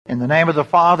In the name of the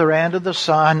Father, and of the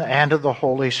Son, and of the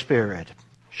Holy Spirit.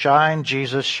 Shine,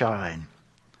 Jesus, shine.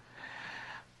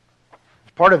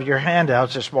 As part of your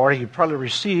handouts this morning, you probably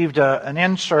received an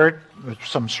insert with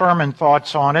some sermon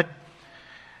thoughts on it,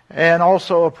 and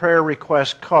also a prayer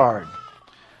request card.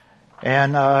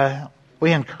 And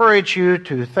we encourage you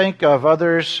to think of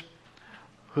others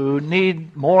who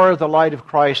need more of the light of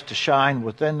Christ to shine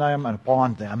within them and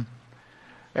upon them,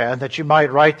 and that you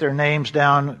might write their names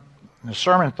down in the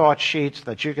sermon thought sheets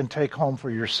that you can take home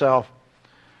for yourself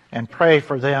and pray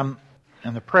for them,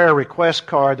 and the prayer request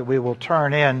card that we will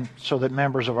turn in so that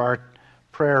members of our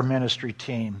prayer ministry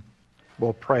team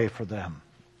will pray for them.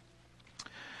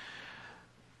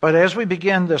 But as we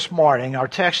begin this morning, our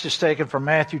text is taken from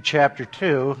Matthew chapter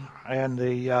 2 and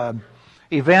the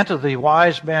event of the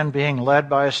wise men being led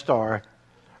by a star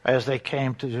as they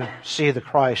came to see the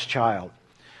Christ child.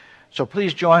 So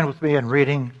please join with me in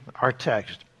reading our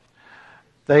text.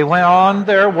 They went on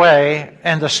their way,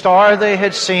 and the star they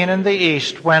had seen in the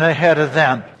east went ahead of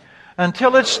them,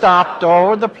 until it stopped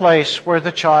over the place where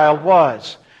the child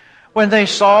was. When they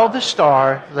saw the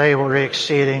star, they were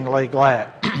exceedingly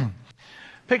glad.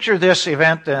 Picture this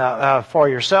event for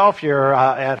yourself. You're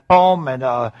at home and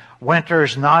a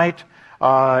winter's night.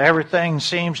 Everything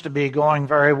seems to be going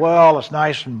very well. It's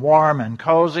nice and warm and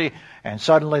cozy, and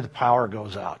suddenly the power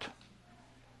goes out.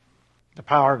 The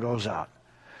power goes out.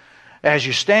 As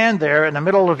you stand there in the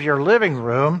middle of your living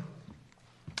room,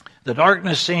 the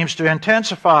darkness seems to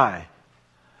intensify.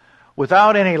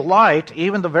 Without any light,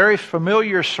 even the very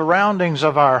familiar surroundings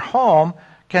of our home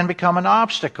can become an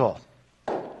obstacle.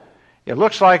 It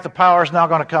looks like the power is now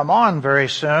going to come on very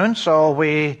soon, so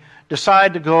we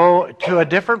decide to go to a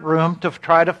different room to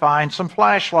try to find some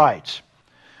flashlights.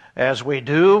 As we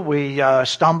do, we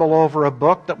stumble over a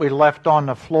book that we left on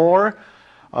the floor.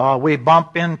 We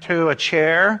bump into a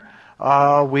chair.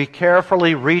 We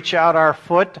carefully reach out our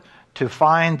foot to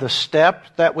find the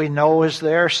step that we know is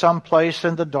there someplace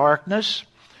in the darkness.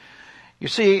 You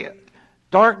see,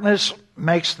 darkness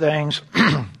makes things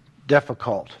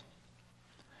difficult.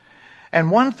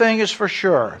 And one thing is for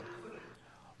sure,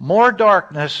 more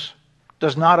darkness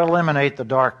does not eliminate the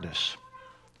darkness.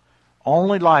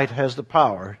 Only light has the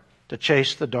power to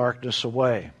chase the darkness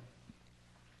away.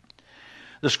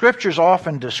 The Scriptures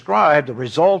often describe the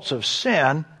results of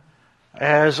sin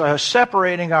as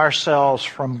separating ourselves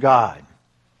from God.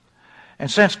 And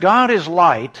since God is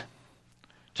light,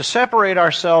 to separate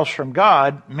ourselves from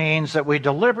God means that we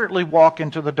deliberately walk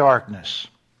into the darkness.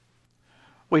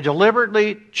 We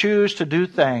deliberately choose to do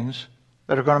things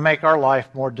that are going to make our life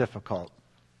more difficult.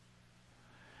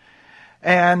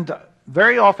 And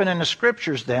very often in the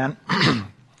Scriptures then,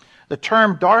 the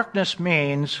term darkness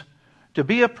means to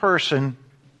be a person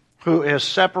who is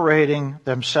separating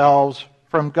themselves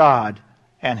from God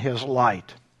and His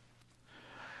light.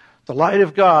 The light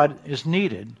of God is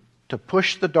needed to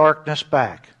push the darkness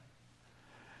back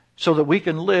so that we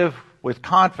can live with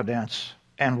confidence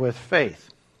and with faith.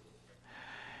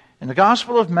 In the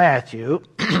Gospel of Matthew,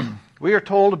 we are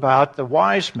told about the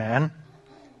wise men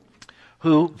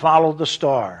who followed the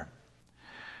star.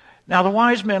 Now, the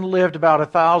wise men lived about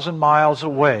 1,000 miles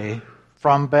away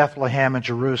from Bethlehem and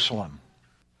Jerusalem.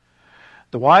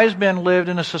 The wise men lived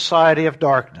in a society of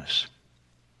darkness.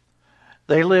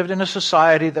 They lived in a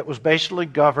society that was basically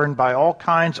governed by all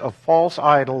kinds of false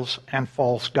idols and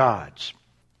false gods.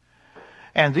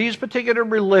 And these particular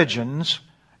religions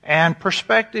and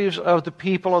perspectives of the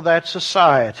people of that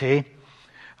society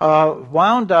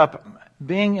wound up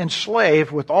being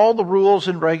enslaved with all the rules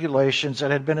and regulations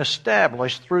that had been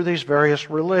established through these various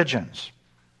religions.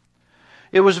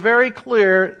 It was very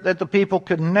clear that the people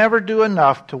could never do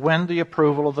enough to win the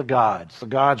approval of the gods. The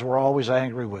gods were always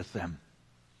angry with them.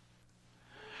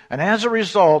 And as a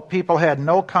result, people had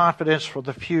no confidence for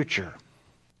the future.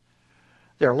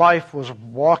 Their life was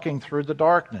walking through the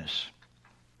darkness,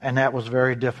 and that was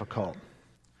very difficult.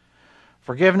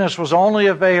 Forgiveness was only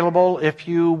available if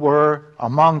you were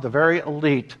among the very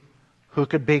elite who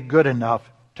could be good enough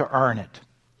to earn it.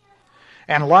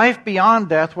 And life beyond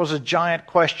death was a giant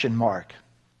question mark.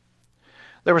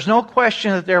 There was no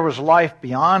question that there was life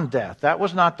beyond death. That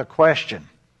was not the question.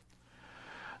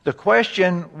 The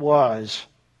question was,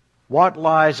 what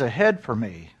lies ahead for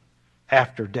me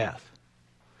after death?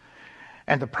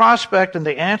 And the prospect and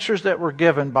the answers that were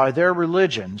given by their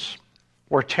religions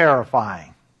were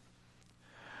terrifying.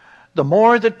 The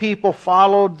more that people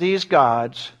followed these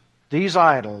gods, these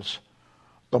idols,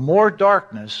 the more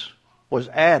darkness was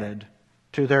added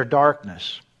to their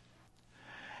darkness.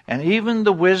 And even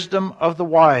the wisdom of the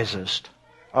wisest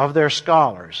of their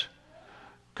scholars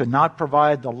could not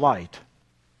provide the light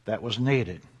that was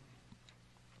needed.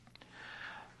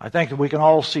 I think that we can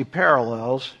all see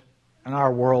parallels in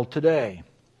our world today.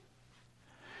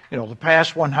 The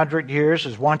past 100 years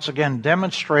has once again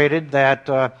demonstrated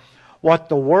that what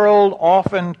the world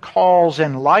often calls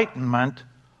enlightenment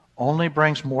only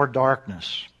brings more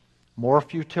darkness, more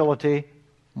futility,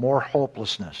 more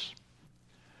hopelessness.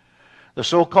 The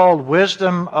so-called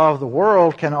wisdom of the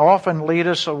world can often lead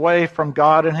us away from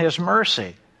God and His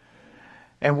mercy.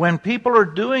 And when people are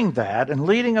doing that and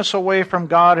leading us away from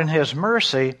God and His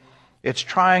mercy, it's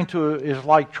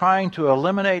like trying to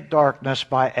eliminate darkness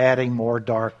by adding more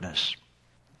darkness.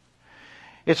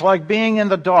 It's like being in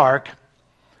the dark,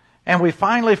 and we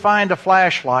finally find a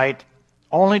flashlight,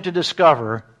 only to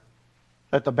discover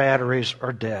that the batteries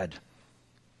are dead.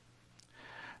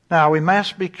 Now, we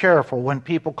must be careful when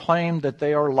people claim that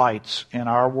they are lights in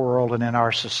our world and in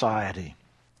our society.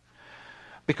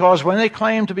 Because when they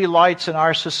claim to be lights in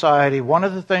our society, one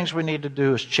of the things we need to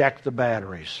do is check the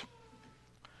batteries.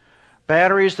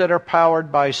 Batteries that are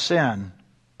powered by sin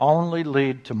only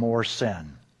lead to more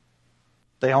sin.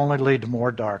 They only lead to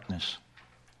more darkness.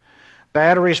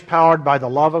 Batteries powered by the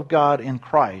love of God in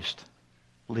Christ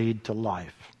lead to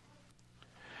life.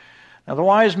 Now, the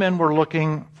wise men were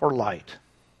looking for light.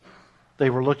 They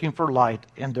were looking for light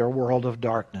in their world of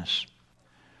darkness.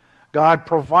 God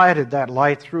provided that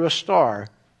light through a star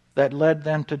that led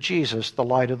them to Jesus, the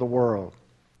light of the world.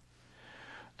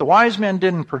 The wise men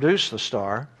didn't produce the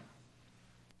star.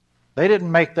 They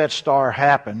didn't make that star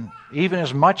happen, even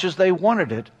as much as they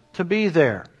wanted it to be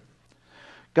there.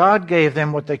 God gave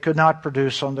them what they could not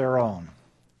produce on their own.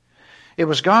 It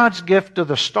was God's gift to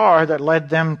the star that led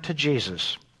them to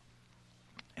Jesus.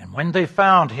 And when they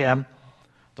found Him,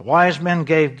 the wise men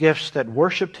gave gifts that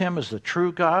worshiped Him as the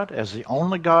true God, as the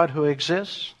only God who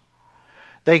exists.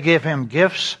 They gave Him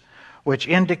gifts which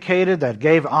indicated that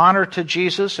gave honor to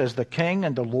Jesus as the King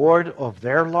and the Lord of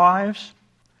their lives.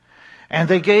 And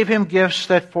they gave Him gifts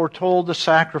that foretold the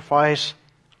sacrifice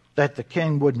that the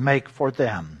King would make for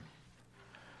them.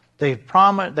 They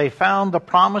found the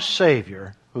promised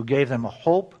Savior who gave them a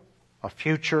hope, a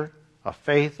future, a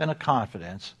faith, and a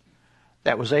confidence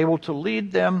that was able to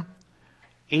lead them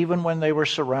even when they were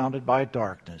surrounded by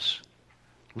darkness,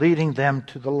 leading them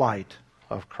to the light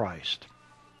of Christ.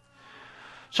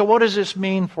 So what does this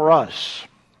mean for us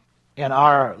in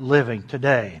our living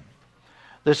today?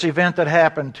 This event that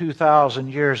happened 2,000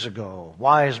 years ago,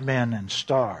 wise men and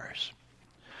stars.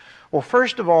 Well,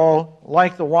 first of all,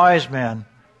 like the wise men,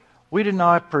 we did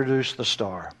not produce the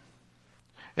star.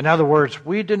 In other words,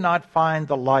 we did not find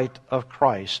the light of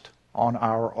Christ on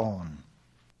our own.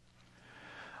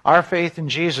 Our faith in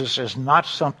Jesus is not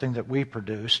something that we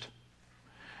produced.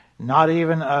 Not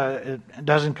even, it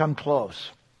doesn't come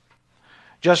close.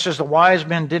 Just as the wise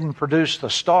men didn't produce the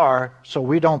star, so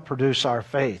we don't produce our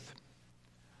faith.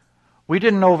 We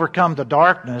didn't overcome the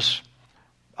darkness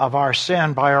of our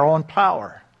sin by our own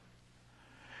power.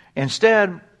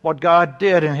 Instead, what God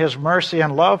did in His mercy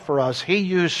and love for us, He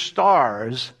used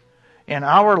stars in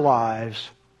our lives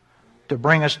to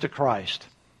bring us to Christ.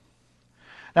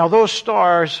 Now, those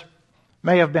stars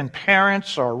may have been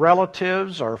parents or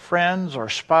relatives or friends or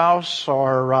spouse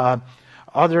or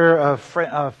other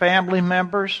family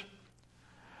members.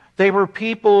 They were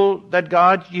people that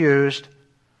God used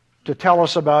to tell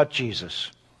us about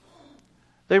Jesus.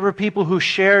 They were people who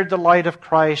shared the light of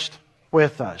Christ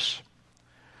with us.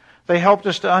 They helped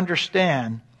us to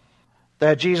understand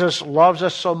that Jesus loves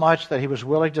us so much that He was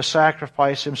willing to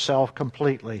sacrifice Himself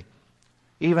completely,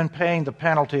 even paying the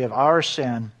penalty of our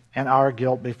sin and our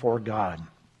guilt before God.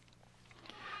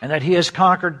 And that He has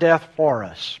conquered death for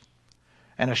us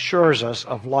and assures us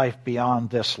of life beyond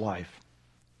this life.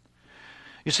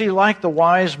 You see, like the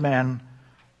wise men,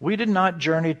 we did not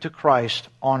journey to Christ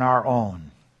on our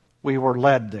own. We were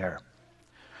led there.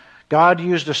 God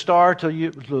used a star to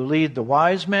lead the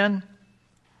wise men.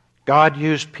 God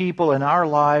used people in our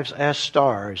lives as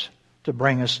stars to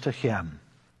bring us to Him.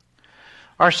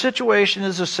 Our situation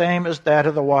is the same as that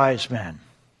of the wise men.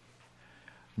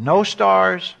 No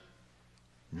stars,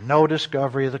 no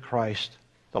discovery of the Christ,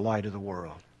 the light of the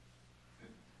world.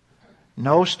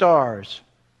 No stars,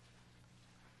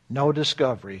 no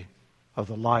discovery of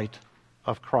the light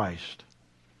of Christ.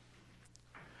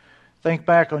 Think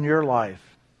back on your life.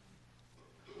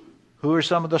 Who are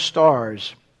some of the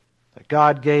stars that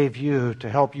God gave you to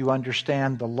help you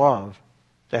understand the love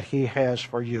that He has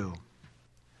for you?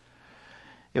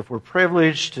 If we're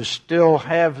privileged to still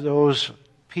have those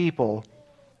people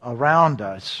around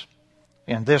us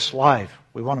in this life,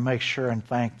 we want to make sure and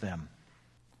thank them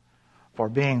for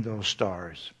being those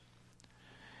stars.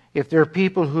 If there are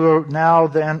people who now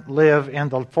then live in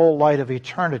the full light of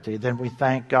eternity, then we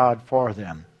thank God for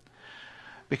them.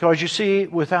 Because you see,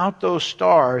 without those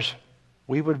stars,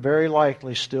 we would very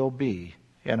likely still be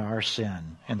in our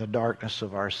sin, in the darkness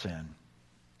of our sin.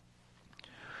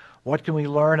 What can we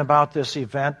learn about this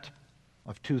event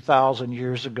of 2,000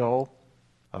 years ago,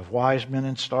 of wise men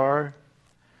and star?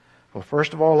 Well,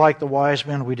 first of all, like the wise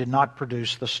men, we did not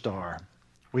produce the star.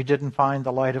 We didn't find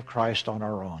the light of Christ on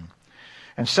our own.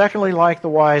 And secondly, like the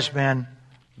wise men,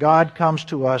 God comes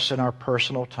to us in our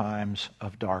personal times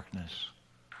of darkness.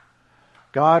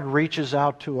 God reaches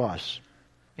out to us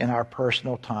in our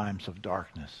personal times of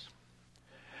darkness.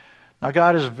 Now,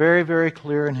 God is very, very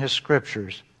clear in His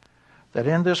Scriptures that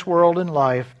in this world and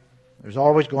life, there's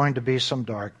always going to be some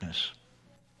darkness.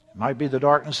 It might be the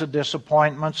darkness of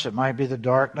disappointments. It might be the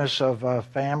darkness of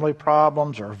family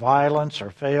problems or violence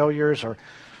or failures, or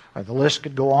the list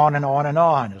could go on and on and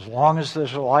on. As long as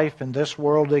there's a life in this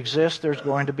world exists, there's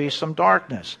going to be some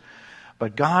darkness.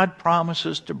 But God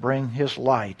promises to bring His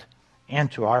light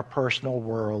into our personal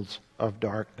worlds of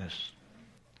darkness.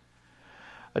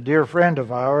 A dear friend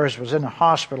of ours was in a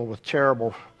hospital with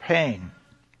terrible pain.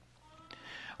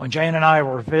 When Jane and I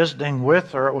were visiting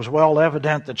with her, it was well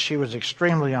evident that she was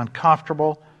extremely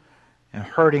uncomfortable and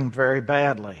hurting very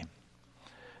badly.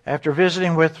 After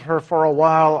visiting with her for a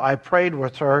while, I prayed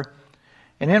with her,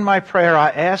 and in my prayer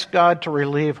I asked God to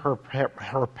relieve her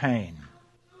pain.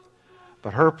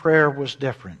 But her prayer was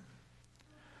different.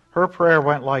 Her prayer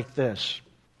went like this: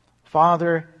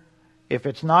 Father, if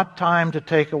it's not time to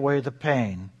take away the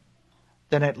pain,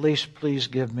 then at least please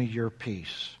give me your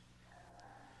peace.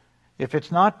 If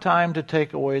it's not time to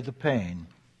take away the pain,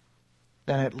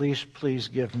 then at least please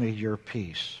give me your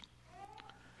peace.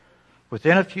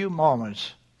 Within a few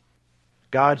moments,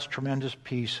 God's tremendous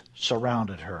peace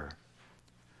surrounded her.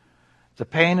 The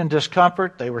pain and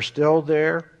discomfort, they were still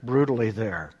there, brutally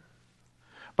there.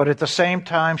 But at the same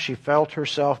time, she felt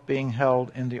herself being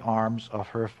held in the arms of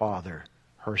her Father,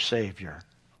 her Savior.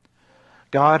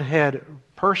 God had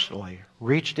personally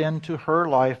reached into her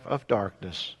life of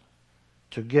darkness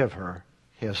to give her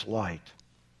His light.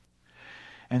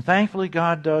 And thankfully,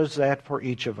 God does that for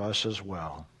each of us as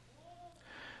well.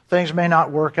 Things may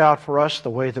not work out for us the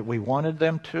way that we wanted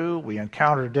them to. We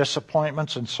encounter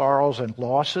disappointments and sorrows and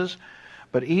losses.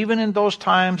 But even in those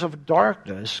times of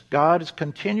darkness, God is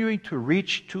continuing to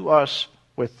reach to us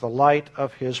with the light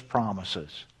of His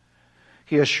promises.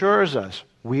 He assures us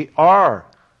we are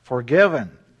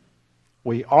forgiven.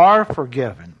 We are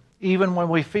forgiven, even when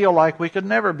we feel like we could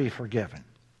never be forgiven.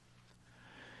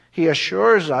 He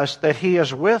assures us that He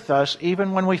is with us,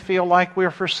 even when we feel like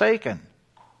we're forsaken.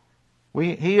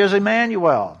 He is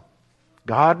Emmanuel,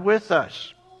 God with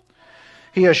us.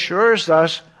 He assures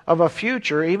us of a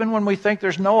future even when we think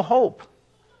there's no hope.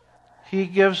 He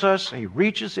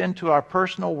reaches into our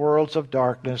personal worlds of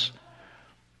darkness,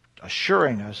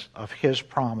 assuring us of His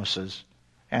promises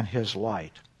and His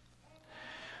light.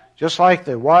 Just like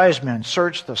the wise men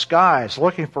searched the skies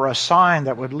looking for a sign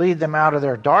that would lead them out of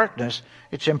their darkness,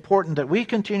 it's important that we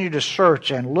continue to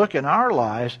search and look in our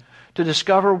lives to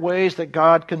discover ways that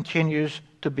God continues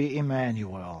to be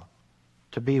Emmanuel,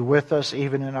 to be with us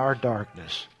even in our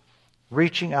darkness,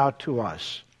 reaching out to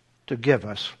us to give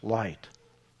us light.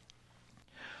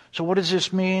 So what does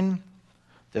this mean?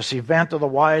 This event of the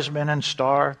wise men and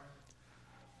star?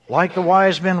 Like the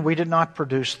wise men, we did not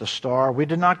produce the star. We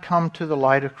did not come to the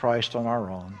light of Christ on our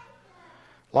own.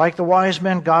 Like the wise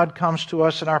men, God comes to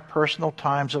us in our personal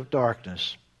times of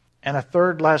darkness. And a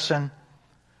third lesson,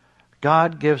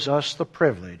 God gives us the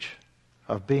privilege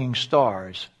of being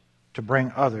stars to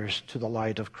bring others to the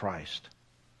light of Christ.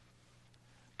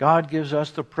 God gives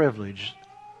us the privilege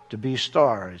to be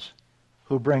stars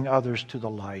who bring others to the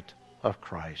light of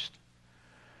Christ.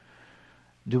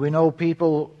 Do we know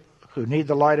people who need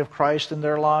the light of Christ in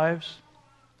their lives?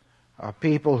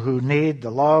 People who need the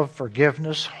love,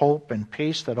 forgiveness, hope, and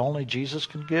peace that only Jesus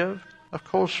can give? Of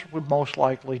course, we most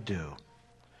likely do.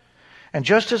 And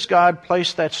just as God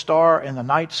placed that star in the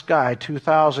night sky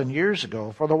 2,000 years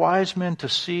ago for the wise men to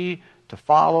see, to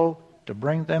follow, to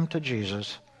bring them to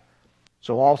Jesus,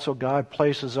 so also God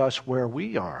places us where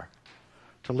we are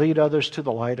to lead others to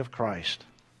the light of Christ.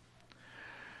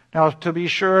 Now, to be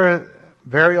sure,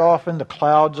 very often the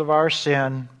clouds of our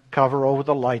sin cover over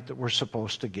the light that we're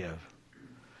supposed to give.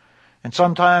 And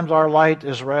sometimes our light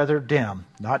is rather dim,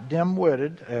 not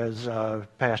dim-witted, as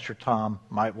Pastor Tom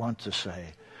might want to say.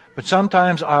 But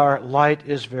sometimes our light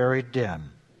is very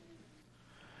dim.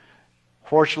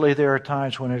 Fortunately, there are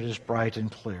times when it is bright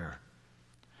and clear.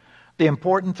 The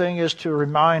important thing is to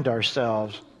remind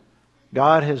ourselves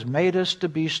God has made us to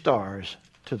be stars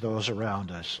to those around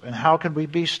us. And how can we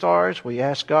be stars? We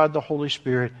ask God, the Holy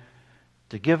Spirit,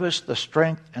 to give us the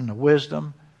strength and the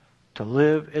wisdom to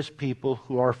live as people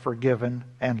who are forgiven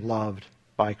and loved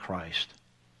by Christ.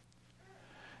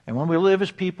 And when we live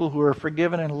as people who are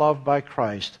forgiven and loved by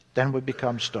Christ, then we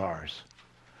become stars.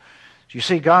 You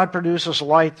see, God produces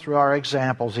light through our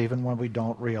examples even when we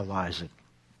don't realize it.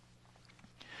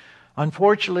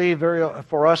 Unfortunately,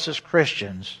 for us as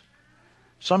Christians,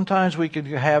 sometimes we can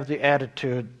have the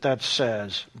attitude that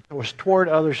says, toward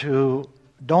others who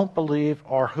don't believe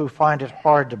or who find it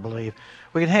hard to believe,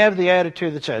 we can have the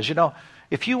attitude that says,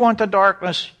 if you want the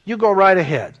darkness, you go right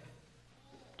ahead.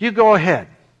 You go ahead.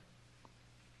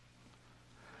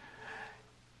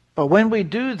 But when we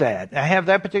do that, and have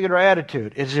that particular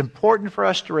attitude, it is important for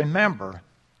us to remember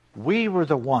we were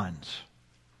the ones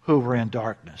who were in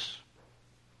darkness.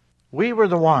 We were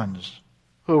the ones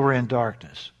who were in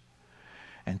darkness.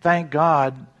 And thank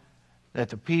God that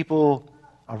the people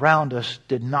around us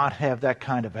did not have that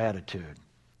kind of attitude.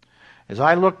 As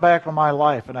I look back on my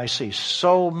life and I see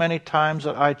so many times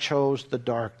that I chose the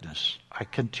darkness, I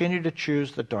continue to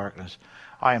choose the darkness,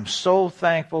 I am so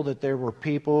thankful that there were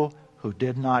people who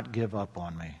did not give up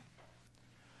on me.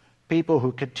 People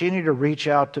who continue to reach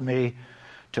out to me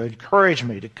to encourage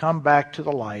me to come back to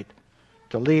the light,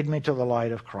 to lead me to the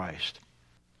light of Christ.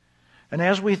 And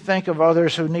as we think of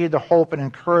others who need the hope and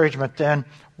encouragement, then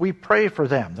we pray for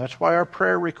them. That's why our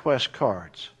prayer request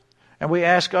cards. And we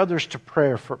ask others to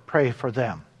pray for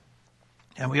them.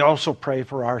 And we also pray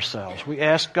for ourselves. We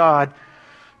ask God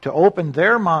to open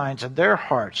their minds and their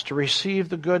hearts to receive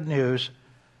the good news.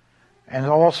 And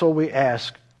also we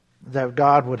ask that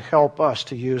God would help us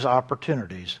to use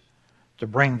opportunities to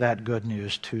bring that good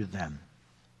news to them.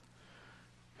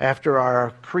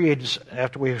 After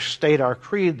we state our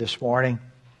creed this morning,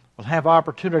 we'll have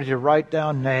opportunity to write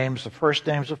down names, the first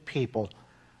names of people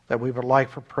that we would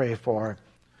like to pray for.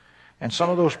 And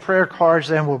some of those prayer cards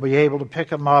then we'll be able to pick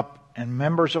them up, and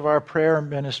members of our prayer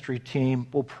and ministry team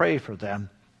will pray for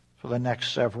them for the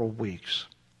next several weeks.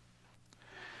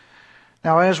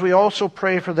 Now, as we also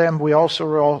pray for them, we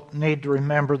also need to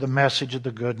remember the message of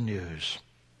the good news.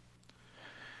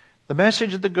 The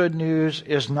message of the good news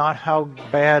is not how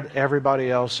bad everybody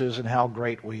else is and how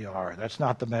great we are. That's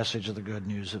not the message of the good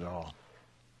news at all.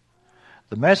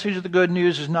 The message of the good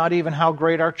news is not even how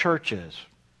great our church is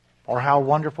or how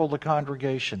wonderful the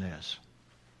congregation is.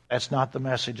 That's not the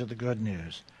message of the good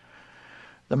news.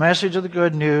 The message of the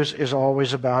good news is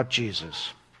always about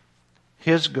Jesus,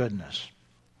 His goodness,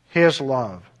 His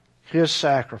love, His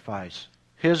sacrifice,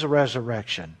 His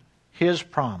resurrection, His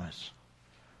promise.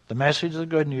 The message of the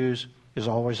good news is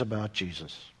always about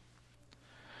Jesus.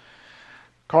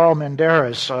 Carl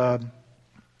Menderes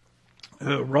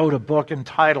wrote a book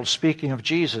entitled Speaking of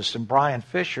Jesus, and Brian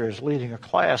Fisher is leading a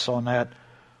class on that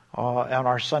on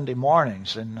our Sunday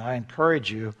mornings, and I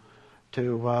encourage you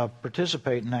to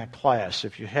participate in that class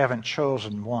if you haven't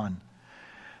chosen one.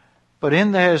 But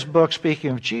in his book,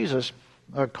 Speaking of Jesus,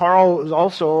 Carl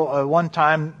also one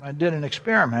time did an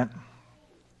experiment.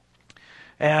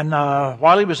 And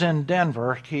while he was in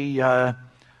Denver, he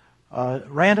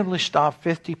randomly stopped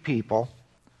 50 people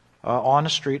on the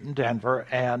street in Denver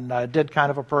and did kind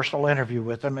of a personal interview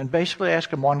with them and basically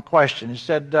asked them one question. He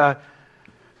said,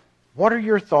 what are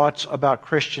your thoughts about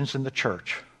Christians in the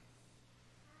church?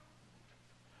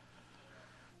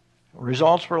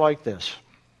 Results were like this.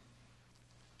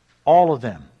 All of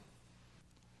them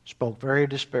spoke very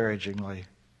disparagingly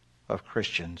of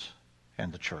Christians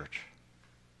and the church.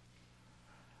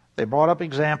 They brought up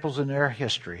examples in their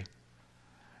history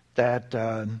that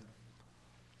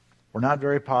were not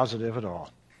very positive at all.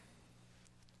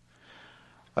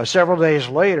 Several days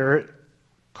later,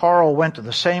 Carl went to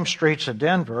the same streets of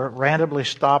Denver, randomly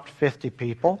stopped 50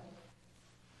 people,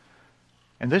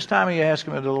 and this time he asked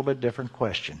them a little bit different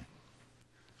question.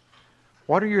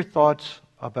 What are your thoughts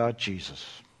about Jesus?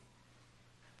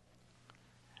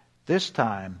 This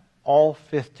time, all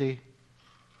 50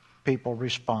 people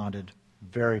responded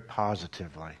very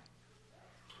positively.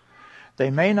 They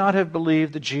may not have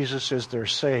believed that Jesus is their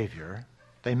Savior.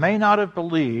 They may not have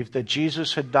believed that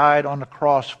Jesus had died on the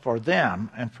cross for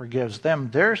them and forgives them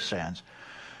their sins,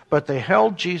 but they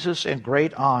held Jesus in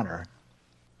great honor.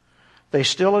 They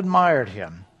still admired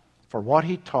him for what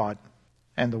he taught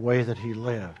and the way that he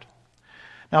lived.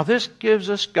 Now, this gives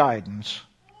us guidance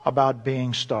about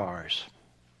being stars.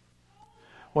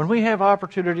 When we have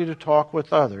opportunity to talk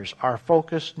with others, our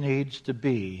focus needs to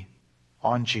be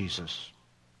on Jesus.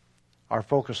 Our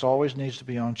focus always needs to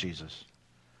be on Jesus.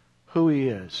 Who he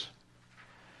is.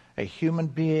 A human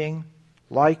being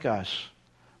like us,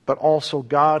 but also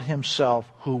God himself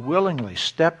who willingly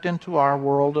stepped into our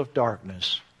world of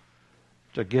darkness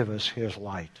to give us his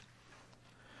light.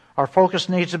 Our focus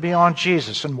needs to be on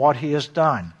Jesus and what he has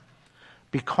done.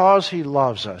 Because he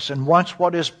loves us and wants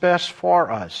what is best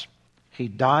for us, he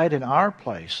died in our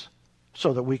place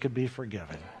so that we could be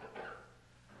forgiven.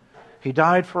 He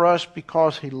died for us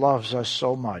because he loves us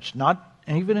so much, not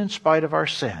even in spite of our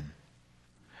sin.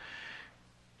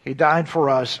 He died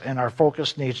for us, and our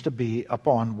focus needs to be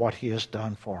upon what he has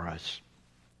done for us.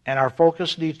 And our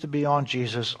focus needs to be on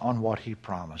Jesus, on what he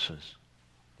promises.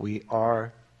 We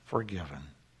are forgiven.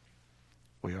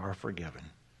 We are forgiven.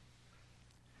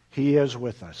 He is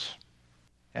with us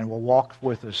and will walk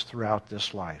with us throughout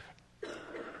this life.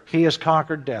 He has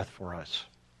conquered death for us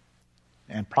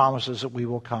and promises that we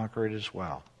will conquer it as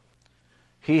well.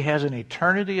 He has an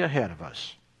eternity ahead of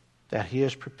us that he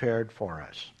has prepared for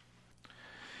us.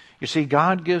 You see,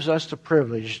 God gives us the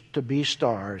privilege to be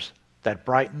stars that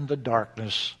brighten the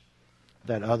darkness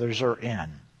that others are in.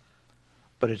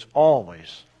 But it's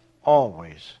always,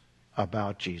 always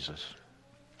about Jesus.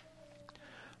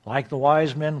 Like the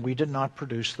wise men, we did not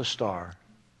produce the star.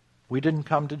 We didn't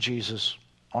come to Jesus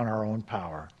on our own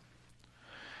power.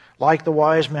 Like the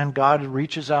wise men, God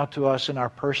reaches out to us in our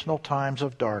personal times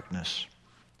of darkness.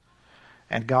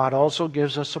 And God also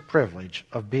gives us a privilege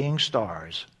of being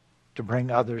stars to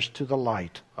bring others to the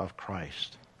light of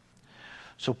Christ.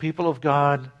 So people of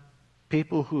God,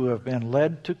 people who have been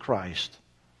led to Christ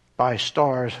by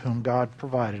stars whom God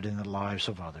provided in the lives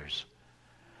of others.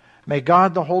 May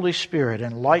God the Holy Spirit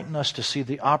enlighten us to see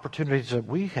the opportunities that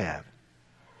we have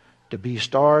to be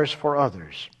stars for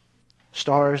others,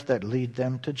 stars that lead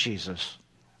them to Jesus,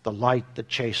 the light that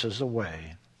chases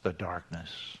away the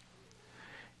darkness.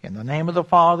 In the name of the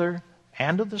Father,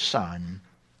 and of the Son,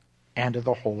 and of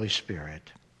the Holy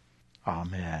Spirit.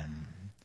 Amen.